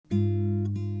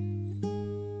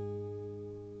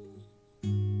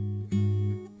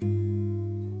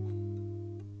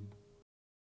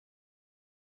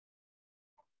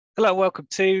Hello, welcome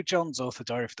to John's Author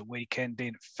Diary for the weekend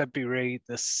in February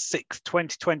the 6th,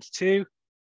 2022.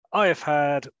 I have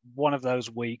had one of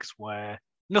those weeks where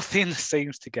nothing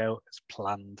seems to go as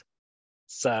planned.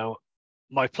 So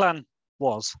my plan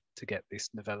was to get this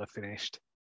novella finished.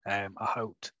 I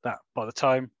hoped that by the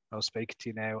time I was speaking to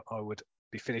you now, I would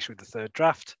be finished with the third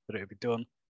draft, that it would be done,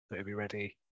 that it would be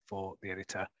ready for the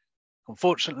editor.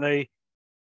 Unfortunately,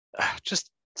 just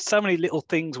so many little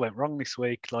things went wrong this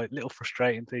week, like little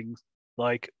frustrating things.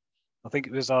 Like, I think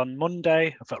it was on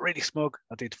Monday, I felt really smug.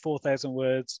 I did 4,000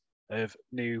 words of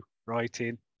new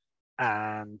writing.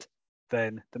 And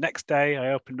then the next day,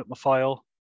 I opened up my file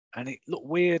and it looked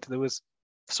weird. For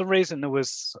some reason, there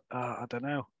was, I don't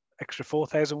know, extra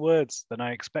 4,000 words than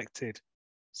I expected.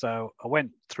 So I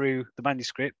went through the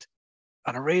manuscript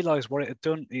and I realized what it had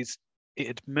done is it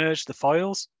had merged the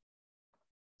files.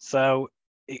 So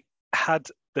it had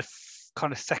the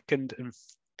kind of second and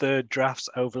third drafts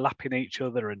overlapping each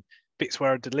other and bits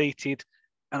where I deleted,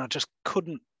 and I just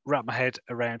couldn't wrap my head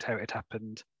around how it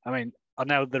happened. I mean, I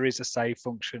know there is a save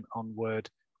function on Word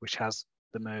which has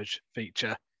the merge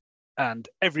feature, and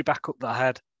every backup that I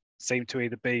had seemed to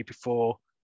either be before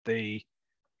the,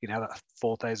 that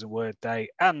 4,000 word day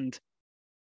and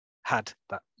had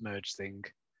that merge thing.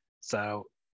 So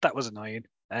that was annoying.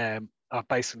 I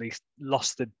basically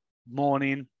lost the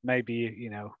morning, maybe,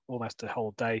 almost a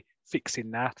whole day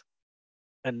fixing that.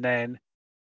 And then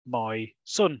my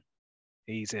son,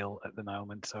 he's ill at the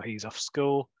moment, so he's off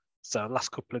school. So last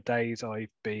couple of days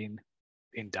I've been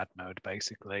in dad mode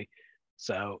basically.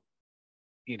 So,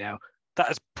 that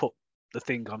has put the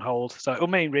thing on hold. So it'll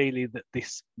mean really that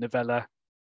this novella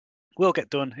will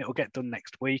get done. It'll get done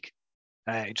next week.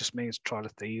 It just means Trial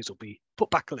of Thieves will be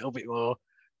put back a little bit more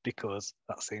because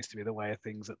that seems to be the way of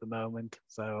things at the moment.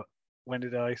 So when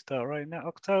did I start writing that?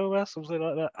 October, something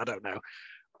like that? I don't know.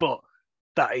 But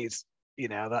that is,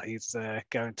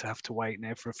 going to have to wait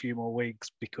now for a few more weeks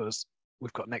because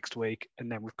we've got next week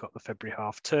and then we've got the February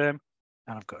half term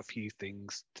and I've got a few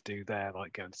things to do there,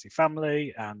 like going to see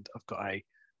family, and I've got a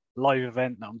live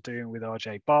event that I'm doing with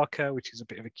RJ Barker, which is a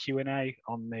bit of a Q&A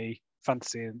on the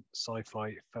fantasy and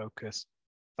sci-fi focus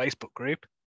Facebook group.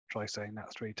 Try saying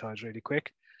that 3 times really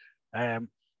quick.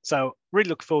 So really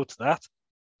look forward to that.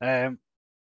 And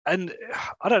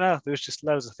I don't know, there was just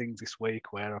loads of things this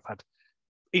week where I've had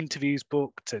interviews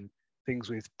booked and things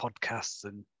with podcasts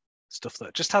and stuff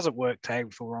that just hasn't worked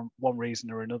out for one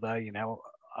reason or another.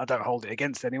 I don't hold it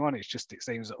against anyone. It's just, it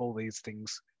seems that all these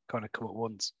things kind of come at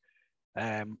once.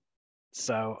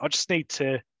 So I just need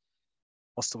to,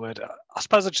 what's the word? I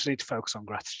suppose I just need to focus on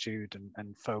gratitude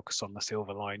and focus on the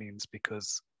silver linings,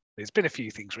 because there's been a few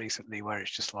things recently where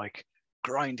it's just like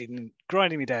grinding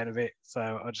me down a bit.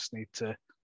 So I just need to,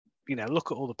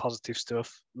 look at all the positive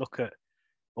stuff, look at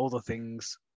all the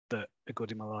things that are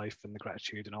good in my life and the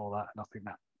gratitude and all that. And I think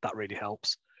that really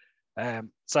helps.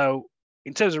 So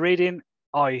in terms of reading,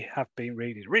 I have been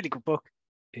reading a really good book.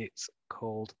 It's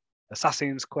called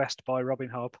Assassin's Quest by Robin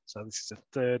Hobb. So this is a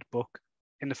third book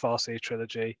in the Farseer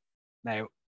trilogy. Now,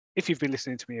 if you've been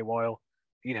listening to me a while,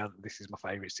 you know that this is my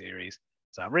favourite series.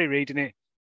 So I'm rereading it.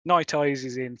 Night Eyes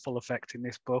is in full effect in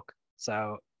this book.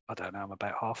 So I don't know, I'm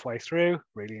about halfway through,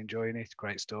 really enjoying it.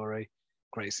 Great story,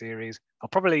 great series. I'll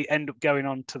probably end up going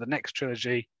on to the next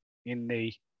trilogy in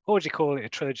the, what would you call it? A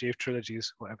trilogy of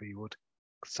trilogies, whatever you would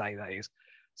say that is.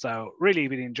 So really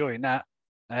been enjoying that.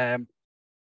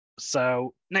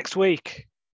 So next week,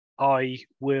 I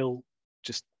will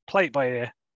just play it by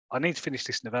ear. I need to finish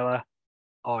this novella.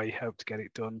 I hope to get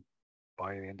it done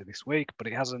by the end of this week, but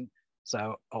it hasn't.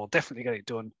 So I'll definitely get it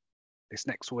done this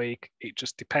next week. It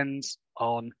just depends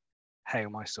on how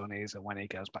my son is and when he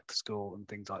goes back to school and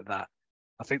things like that.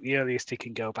 I think the earliest he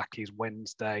can go back is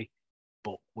Wednesday,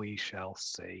 but we shall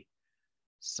see.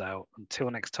 So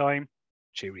until next time,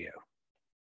 cheerio.